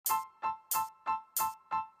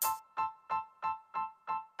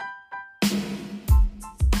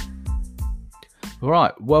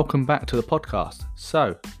Right, welcome back to the podcast.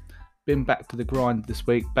 So, been back to the grind this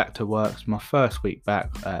week, back to work. It's my first week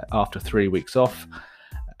back after 3 weeks off.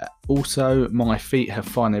 Also, my feet have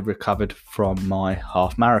finally recovered from my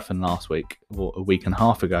half marathon last week, or a week and a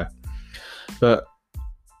half ago. But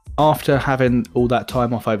after having all that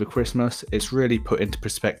time off over Christmas, it's really put into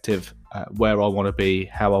perspective where I want to be,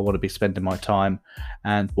 how I want to be spending my time,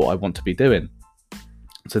 and what I want to be doing.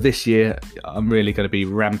 So this year, I'm really going to be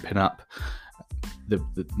ramping up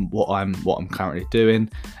what I'm currently doing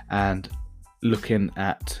and looking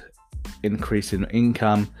at increasing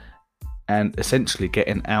income and essentially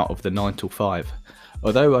getting out of the 9 till 5.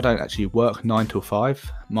 Although I don't actually work 9 till 5,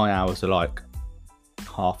 my hours are like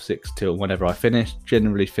 6:30 till whenever I finish,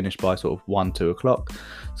 generally finish by sort of 1-2 o'clock.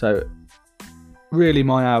 So really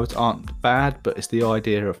my hours aren't bad, but it's the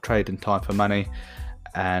idea of trading time for money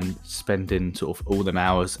and spending sort of all them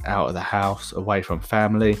hours out of the house, away from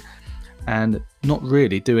family, and not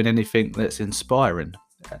really doing anything that's inspiring.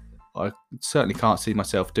 I certainly can't see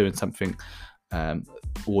myself doing something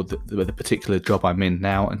or the particular job I'm in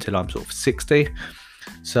now until I'm sort of 60.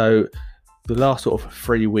 So the last sort of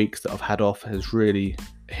 3 weeks that I've had off has really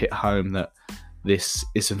hit home that this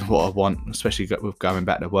isn't what I want, especially with going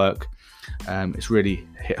back to work. It's really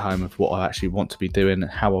hit home of what I actually want to be doing,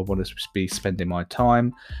 how I want to be spending my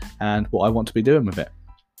time, and what I want to be doing with it.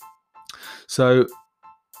 So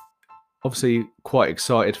obviously quite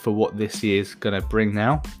excited for what this year's going to bring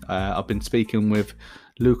now. I've been speaking with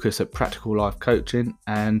Lucas at Practical Life Coaching,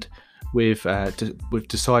 and we've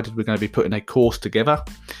decided we're going to be putting a course together.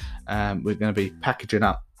 We're going to be packaging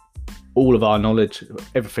up all of our knowledge,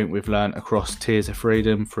 everything we've learned across Tears of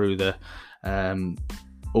Freedom, through the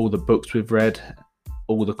all the books we've read,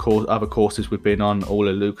 all the other courses we've been on, all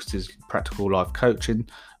of Lucas's Practical Life Coaching,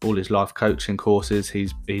 all his life coaching courses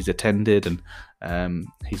he's attended, and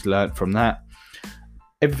he's learnt from that.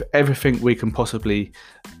 Everything we can possibly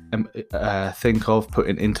think of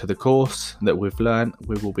putting into the course that we've learnt,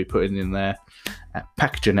 we will be putting in there,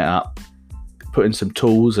 packaging it up, putting some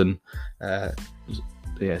tools and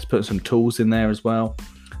putting some tools in there as well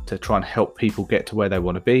to try and help people get to where they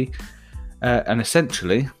want to be. And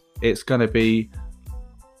essentially, it's going to be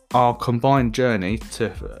our combined journey to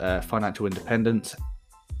financial independence,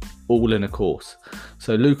 all in a course.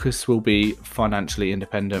 So Lucas will be financially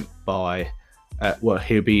independent by,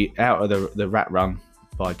 he'll be out of the rat run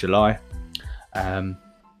by July.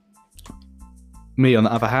 Me, on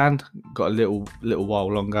the other hand, got a little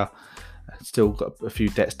while longer. Still got a few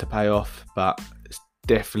debts to pay off, but it's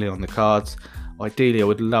definitely on the cards. Ideally, I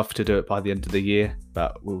would love to do it by the end of the year,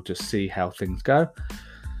 but we'll just see how things go.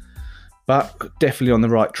 But definitely on the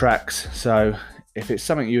right tracks. So if it's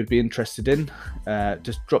something you would be interested in,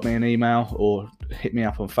 just drop me an email or hit me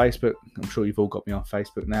up on Facebook. I'm sure you've all got me on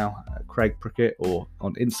Facebook now, Craig Prickett, or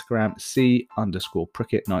on Instagram,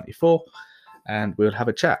 C_Prickett94, and we'll have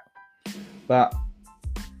a chat. But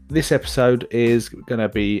this episode is going to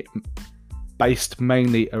be based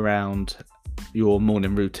mainly around your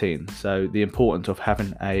morning routine. So the importance of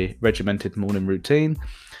having a regimented morning routine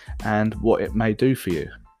and what it may do for you.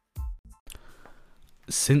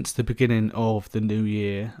 Since the beginning of the new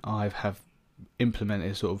year, have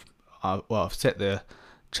implemented I've set the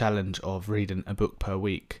challenge of reading a book per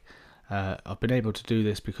week. I've been able to do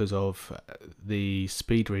this because of the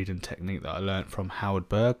speed reading technique that I learned from Howard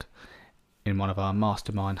Berg in one of our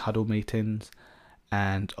mastermind huddle meetings,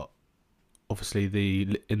 and obviously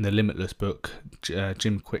in the Limitless book,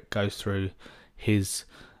 Jim Quick goes through his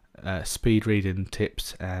speed reading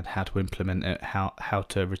tips and how to implement it, how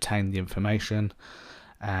to retain the information,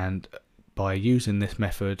 and by using this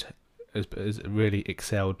method has really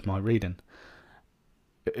excelled my reading.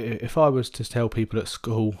 If I was to tell people at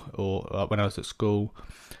school, or when I was at school,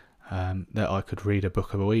 that I could read a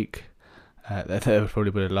book a week, they would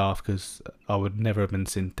have laughed, because I would never have been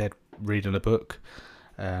seen dead reading a book.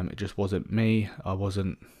 It just wasn't me. I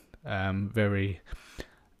wasn't very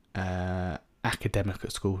academic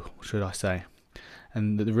at school, should I say.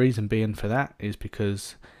 And the reason being for that is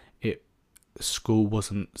because school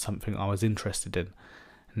wasn't something I was interested in.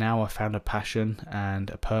 Now I found a passion and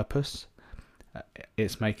a purpose.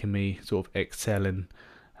 It's making me sort of excel in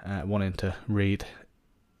wanting to read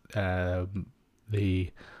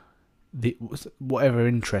the whatever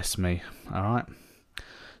interests me. All right.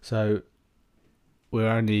 So we're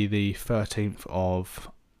only the 13th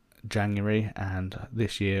of January, and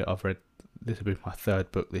this year this will be my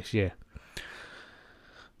third book this year.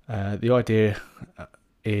 The idea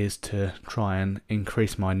is to try and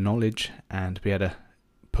increase my knowledge and be able to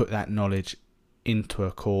put that knowledge into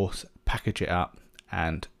a course, package it up,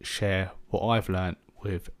 and share what I've learnt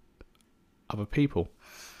with other people.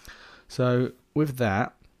 So with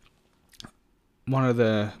that, one of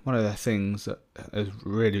the things that has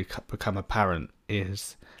really become apparent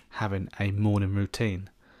is having a morning routine.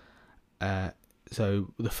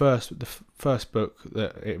 So the first book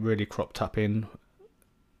that it really cropped up in,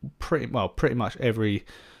 pretty much every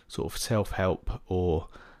sort of self-help or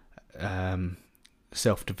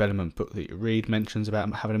self-development book that you read mentions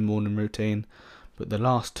about having a morning routine. But the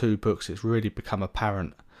last two books, it's really become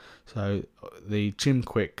apparent. So the Jim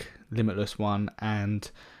Kwik Limitless one and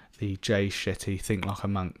the Jay Shetty Think Like a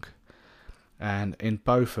Monk. And in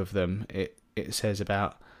both of them, it says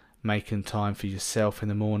about making time for yourself in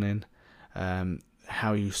the morning.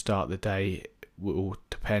 How you start the day will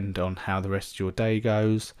depend on how the rest of your day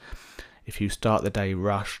goes. If you start the day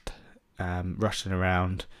rushing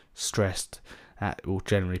around, stressed, that will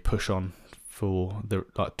generally push on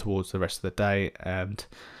towards the rest of the day, and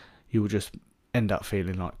you will just end up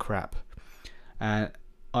feeling like crap. And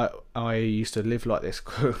I used to live like this.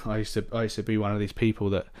 I used to be one of these people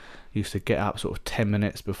that used to get up sort of 10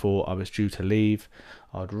 minutes before I was due to leave.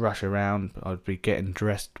 I'd rush around. I'd be getting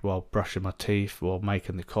dressed while brushing my teeth, while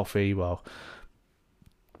making the coffee, while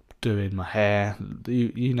doing my hair.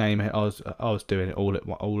 You name it. I was doing it all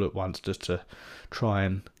at once just to try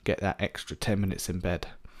and get that extra 10 minutes in bed.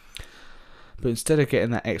 But instead of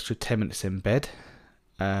getting that extra 10 minutes in bed,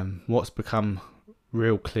 what's become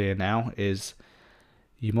real clear now is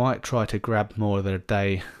you might try to grab more of the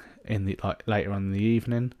day later on in the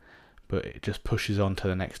evening, but it just pushes on to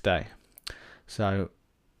the next day. So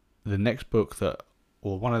the next book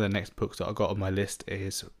one of the next books that I got on my list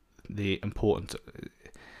is The Importance.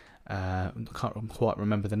 I can't quite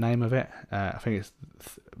remember the name of it. I think it's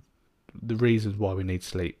The Reasons Why We Need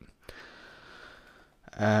Sleep.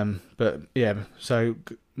 But yeah, so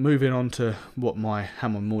moving on to how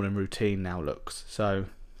my morning routine now looks. So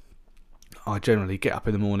I generally get up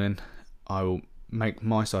in the morning. I will make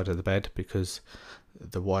my side of the bed because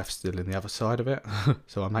the wife's still in the other side of it.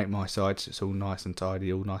 So I make my side so it's all nice and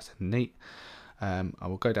tidy, all nice and neat. I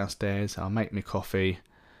will go downstairs, I'll make my coffee,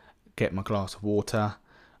 get my glass of water,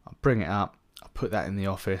 I'll bring it up, I'll put that in the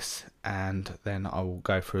office, and then I will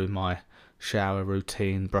go through my shower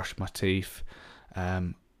routine, brush my teeth,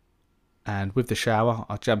 and with the shower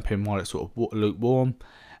I'll jump in while it's sort of lukewarm,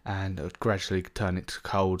 and I'll gradually turn it to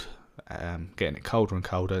cold, getting it colder and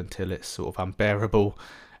colder until it's sort of unbearable.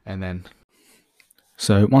 And then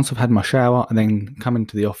so once I've had my shower, I then come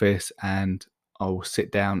into the office and I'll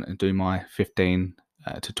sit down and do my 15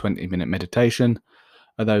 to 20 minute meditation.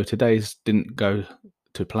 Although today's didn't go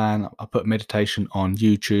to plan, I put meditation on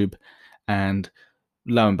YouTube, and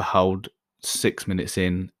lo and behold, 6 minutes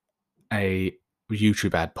in, a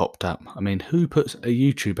YouTube ad popped up. I mean, who puts a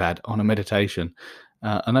YouTube ad on a meditation?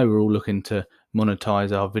 I know we're all looking to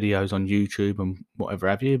monetize our videos on YouTube and whatever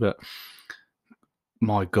have you, but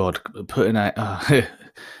my God, putting it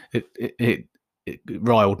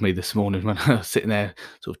riled me this morning when I was sitting there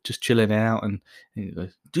sort of just chilling out and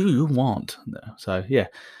do you want? So yeah.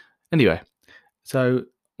 Anyway, so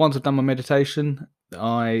once I've done my meditation,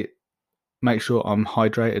 I make sure I'm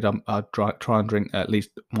hydrated. I try and drink at least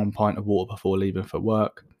 1 pint of water before leaving for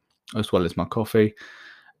work, as well as my coffee.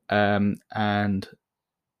 And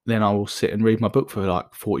then I will sit and read my book for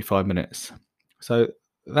like 45 minutes. So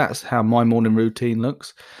that's how my morning routine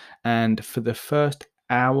looks. And for the first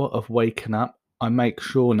hour of waking up, I make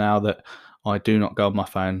sure now that I do not go on my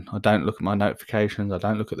phone. I don't look at my notifications. I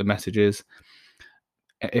don't look at the messages.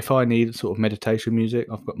 If I need sort of meditation music,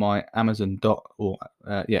 I've got my Amazon Dot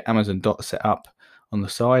set up on the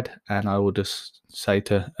side, and I will just say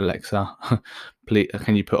to Alexa, "Please,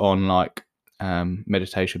 can you put on like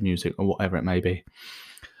meditation music or whatever it may be?"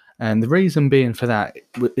 And the reason being for that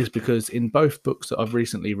is because in both books that I've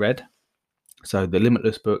recently read, so the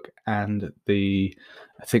Limitless book and the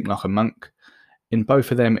Think Like a Monk, in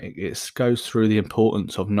both of them it goes through the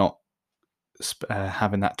importance of not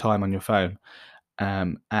having that time on your phone.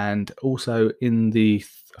 And also in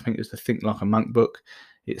I think it's the Think Like a Monk book,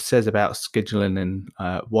 it says about scheduling in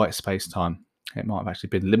white space time. It might have actually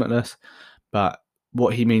been Limitless, but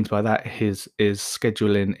what he means by that is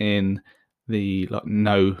scheduling in the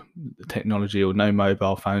no technology or no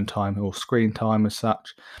mobile phone time or screen time as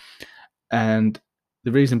such. And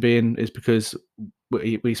the reason being is because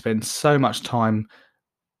we spend so much time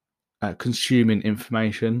consuming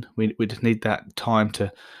information. We just need that time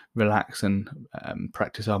to relax and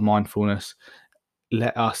practice our mindfulness,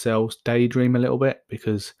 let ourselves daydream a little bit,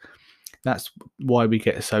 because that's why we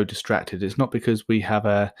get so distracted. It's not because we have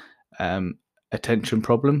a attention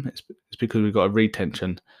problem. It's because we've got a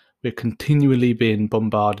retention. We're continually being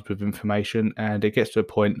bombarded with information, and it gets to a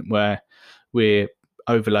point where we're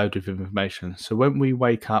overloaded with information. So when we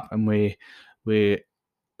wake up and we're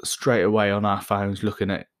straight away on our phones looking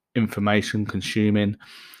at information, consuming,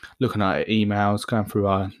 looking at our emails, going through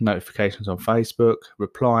our notifications on Facebook,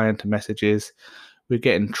 replying to messages, we're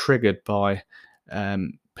getting triggered by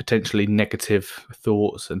potentially negative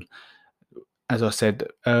thoughts. And as I said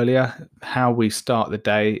earlier, how we start the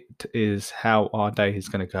day is how our day is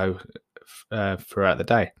going to go throughout the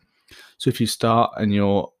day. So if you start and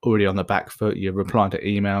you're already on the back foot, you're replying to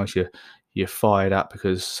emails, you're fired up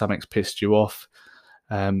because something's pissed you off.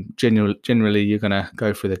 Generally, you're going to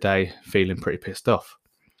go through the day feeling pretty pissed off.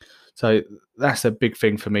 So that's a big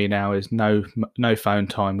thing for me now, is no phone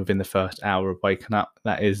time within the first hour of waking up.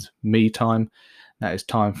 That is me time. That is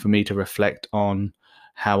time for me to reflect on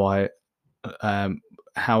how I've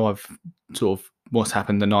sort of what's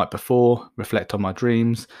happened the night before, reflect on my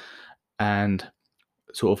dreams, and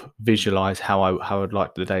sort of visualize how I'd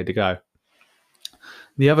like the day to go.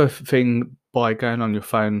 The other thing by going on your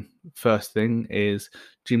phone first thing is,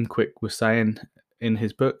 Jim Kwik was saying in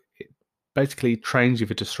his book, it basically trains you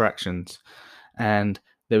for distractions. And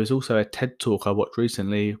there was also a TED talk I watched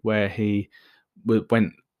recently where he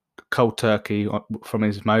went cold turkey from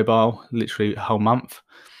his mobile, literally a whole month.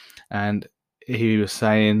 And he was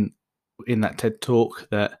saying in that TED talk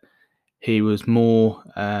that he was more,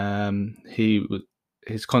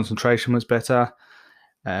 his concentration was better.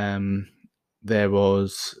 He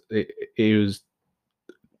was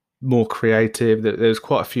more creative. There's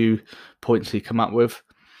quite a few points he come up with.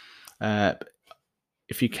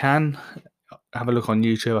 If you can, have a look on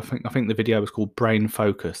YouTube. I think the video was called Brain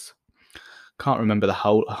Focus. Can't remember the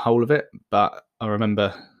whole of it, but I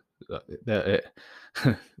remember that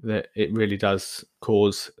it really does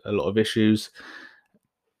cause a lot of issues.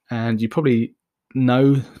 And you probably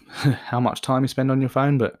know how much time you spend on your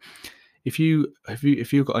phone, but if you've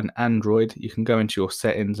got an Android, you can go into your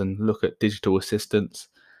settings and look at digital assistants.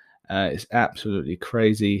 It's absolutely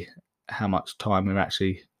crazy how much time we're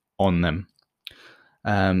actually on them.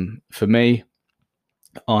 For me,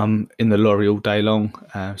 I'm in the lorry all day long.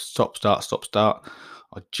 Stop, start.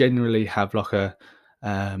 I generally have like a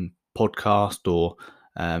podcast or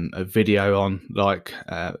a video on, like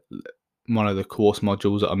one of the course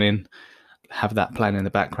modules that I'm in. Have that playing in the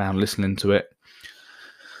background, listening to it.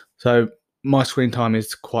 So my screen time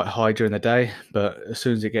is quite high during the day, but as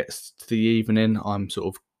soon as it gets to the evening, I'm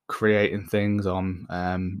sort of creating things.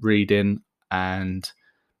 I'm reading, and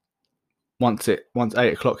once 8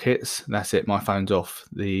 o'clock hits, that's it. My phone's off.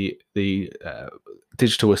 The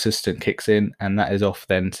digital assistant kicks in, and that is off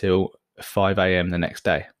then till 5 a.m. the next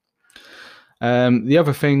day. The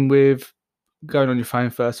other thing with going on your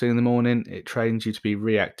phone first thing in the morning, it trains you to be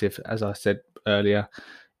reactive. As I said earlier,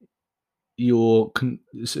 you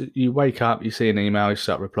wake up, you see an email, you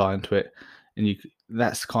start replying to it, and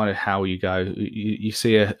that's kind of how you go. You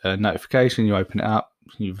see a notification, you open it up,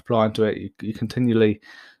 you reply to it, you continually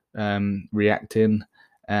reacting,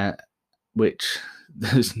 which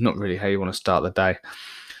is not really how you want to start the day.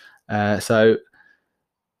 So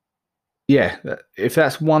yeah, if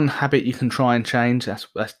that's one habit you can try and change, that's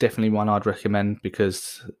definitely one I'd recommend,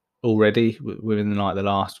 because already within the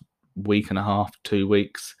last week and a half, 2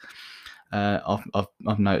 weeks,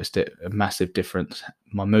 I've noticed a massive difference.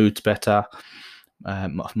 My mood's better.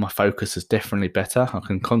 My focus is definitely better. I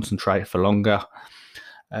can concentrate for longer,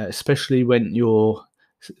 especially when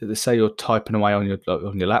say you're typing away on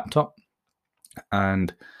your laptop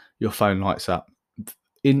and your phone lights up.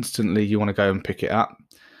 Instantly, you want to go and pick it up,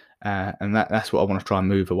 and that's what I want to try and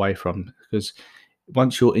move away from, because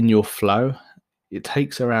once you're in your flow, it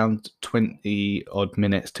takes around 20 odd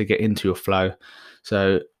minutes to get into your flow.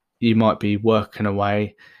 So you might be working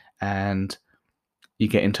away and you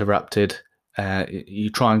get interrupted.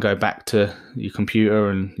 You try and go back to your computer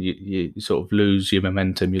and you sort of lose your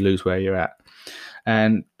momentum, you lose where you're at.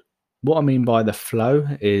 And what I mean by the flow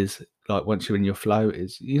is, like, once you're in your flow,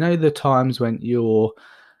 is, the times when you're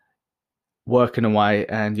working away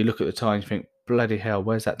and you look at the time and you think, bloody hell,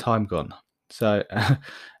 where's that time gone? So,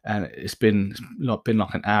 and it's been like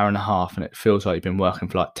an hour and a half and it feels like you've been working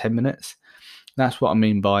for like 10 minutes. That's what I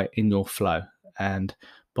mean by in your flow. And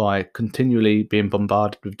by continually being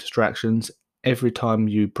bombarded with distractions, every time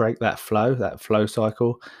you break that flow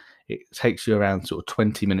cycle, it takes you around sort of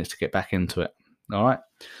 20 minutes to get back into it. All right.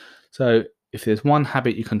 So if there's one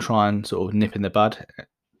habit you can try and sort of nip in the bud,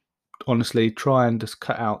 honestly, try and just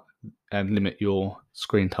cut out and limit your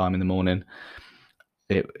screen time in the morning.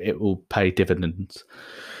 It will pay dividends.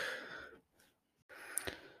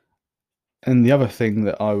 And the other thing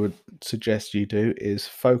that I would suggest you do is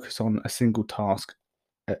focus on a single task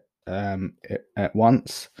at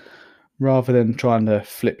once, rather than trying to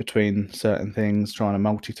flip between certain things, trying to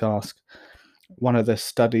multitask. One of the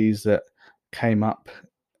studies that came up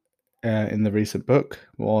in the recent book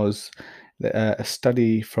was a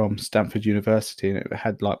study from Stanford University, and it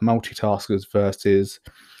had like multitaskers versus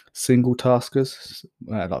single taskers,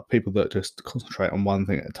 like people that just concentrate on one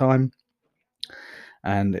thing at a time.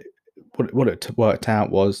 And what it worked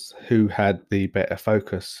out was who had the better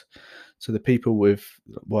focus. So the people with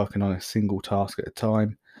working on a single task at a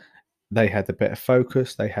time, they had the better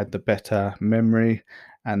focus, they had the better memory,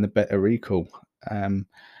 and the better recall. And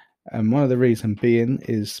one of the reason being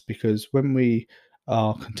is because when we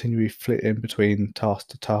are continually flitting between task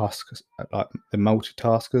to task, like the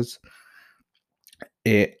multitaskers,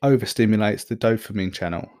 it overstimulates the dopamine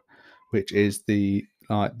channel, which is the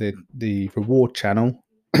reward channel.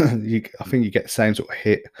 I think you get the same sort of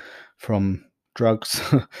hit from drugs,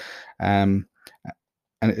 and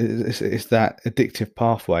it's that addictive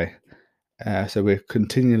pathway. So we're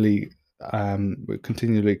continually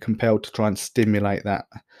compelled to try and stimulate that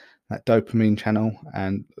dopamine channel.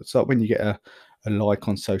 And so when you get a like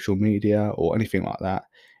on social media or anything like that,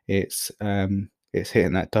 it's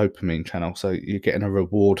hitting that dopamine channel, so you're getting a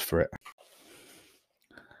reward for it.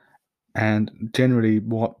 And generally,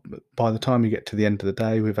 by the time you get to the end of the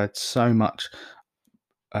day, we've had so much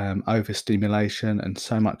overstimulation and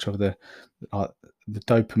so much of the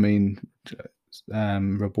dopamine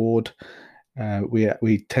reward.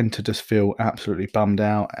 We tend to just feel absolutely bummed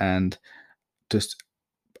out and just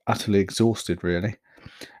utterly exhausted, really.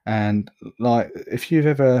 And like, if you've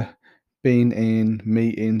ever been in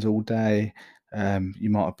meetings all day, you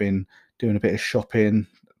might have been doing a bit of shopping,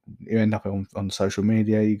 you end up on social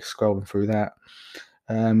media, you're scrolling through that.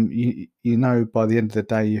 You know, by the end of the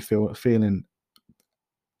day, you feeling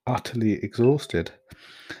utterly exhausted,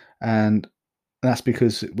 and that's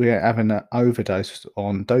because we're having an overdose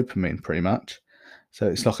on dopamine, pretty much. So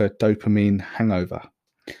it's like a dopamine hangover.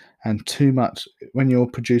 And too much, when you're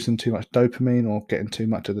producing too much dopamine or getting too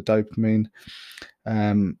much of the dopamine,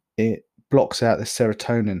 it blocks out the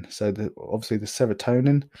serotonin. So obviously the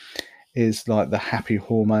serotonin is like the happy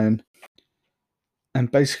hormone.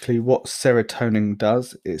 And basically what serotonin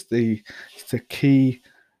does is it's the key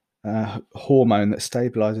hormone that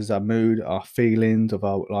stabilizes our mood, our feelings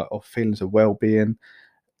our feelings of well-being.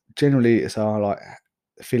 Generally, it's our like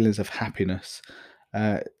feelings of happiness.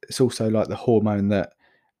 It's also like the hormone that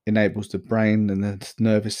enables the brain and the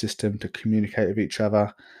nervous system to communicate with each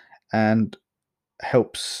other and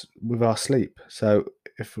helps with our sleep. So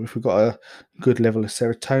if we've got a good level of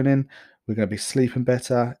serotonin, we're going to be sleeping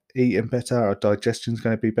better, eating better, our digestion's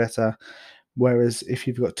going to be better. Whereas if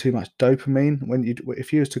you've got too much dopamine,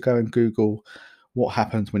 if you was to go and Google what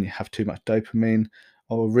happens when you have too much dopamine,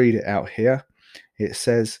 I'll read it out here. It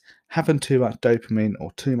says having too much dopamine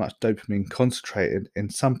or too much dopamine concentrated in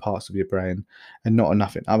some parts of your brain and not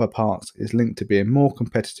enough in other parts is linked to being more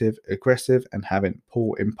competitive, aggressive, and having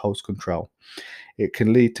poor impulse control. It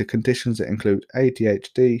can lead to conditions that include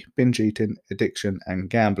ADHD, binge eating, addiction, and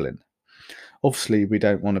gambling. Obviously, we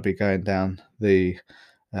don't want to be going down the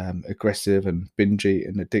aggressive and binge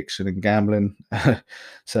eating, addiction, and gambling.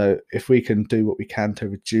 So if we can do what we can to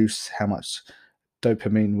reduce how much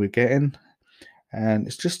dopamine we're getting, and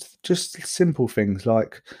it's just simple things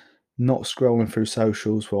like not scrolling through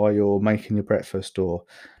socials while you're making your breakfast, or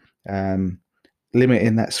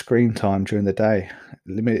limiting that screen time during the day,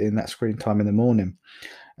 limiting that screen time in the morning.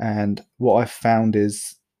 And what I've found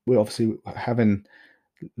is we're obviously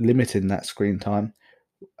limiting that screen time,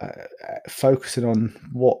 focusing on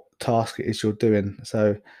what task it is you're doing.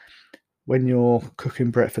 So when you're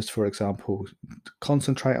cooking breakfast, for example,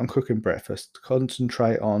 concentrate on cooking breakfast,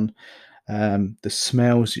 concentrate on the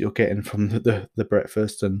smells that you're getting from the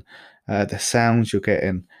breakfast, and the sounds you're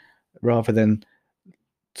getting, rather than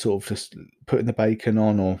sort of just putting the bacon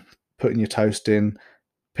on or putting your toast in,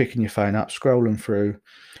 picking your phone up, scrolling through,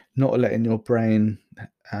 not letting your brain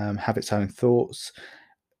have its own thoughts.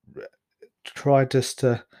 Try just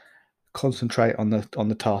to concentrate on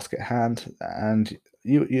the task at hand, and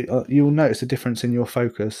you'll notice a difference in your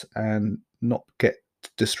focus and not get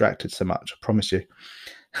distracted so much. I promise you.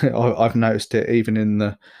 I've noticed it even in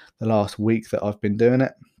the last week that I've been doing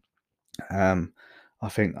it. I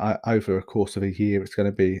think over a course of a year, it's going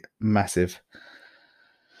to be massive.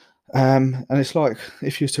 And it's like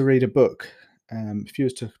if you was to read a book, if you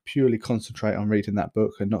was to purely concentrate on reading that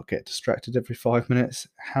book and not get distracted every 5 minutes,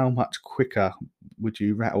 how much quicker would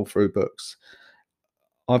you rattle through books?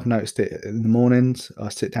 I've noticed it in the mornings. I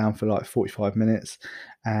sit down for like 45 minutes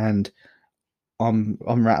and I'm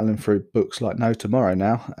rattling through books like no tomorrow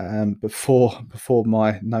now. Before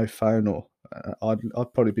my no phone, or I'd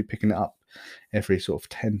probably be picking it up every sort of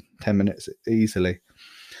 10 minutes easily.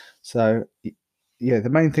 So yeah, the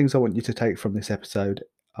main things I want you to take from this episode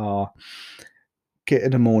are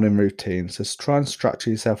getting a morning routine. So try and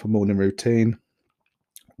structure yourself a morning routine,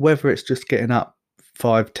 whether it's just getting up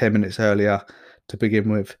 5-10 minutes earlier to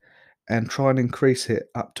begin with, and try and increase it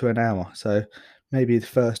up to an hour. So maybe the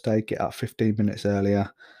first day get up 15 minutes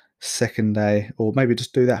earlier, second day, or maybe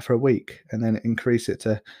just do that for a week and then increase it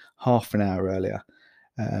to half an hour earlier.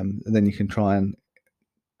 And then you can try and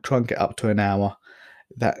get up to an hour.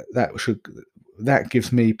 That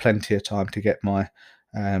gives me plenty of time to get my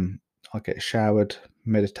I get showered,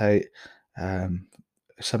 meditate,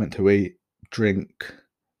 something to eat, drink,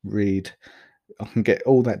 read. I can get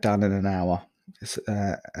all that done in an hour.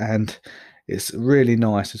 And it's really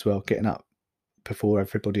nice as well getting up before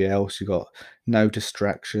everybody else. You got no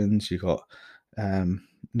distractions. You got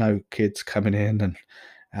no kids coming in,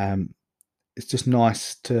 and it's just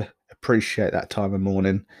nice to appreciate that time of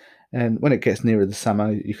morning. And when it gets nearer the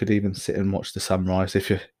summer, you could even sit and watch the sunrise if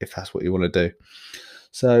that's what you want to do.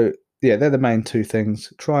 So yeah, they're the main two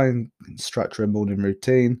things. Try and structure a morning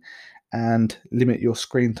routine and limit your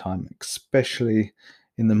screen time, especially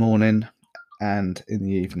in the morning and in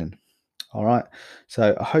the evening. All right.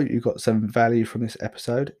 So I hope you got some value from this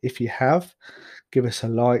episode. If you have, give us a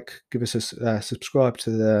like, give us a subscribe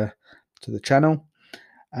to the channel,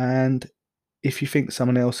 and if you think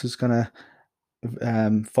someone else is going to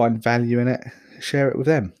find value in it, share it with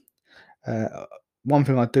them. One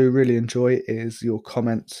thing I do really enjoy is your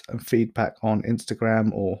comments and feedback on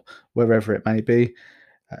Instagram or wherever it may be.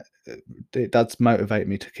 It does motivate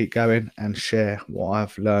me to keep going and share what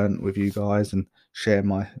I've learned with you guys and share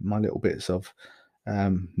my little bits of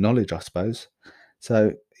knowledge, I suppose.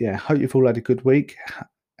 So yeah, hope you've all had a good week.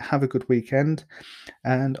 Have a good weekend,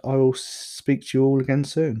 and I will speak to you all again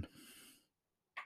soon.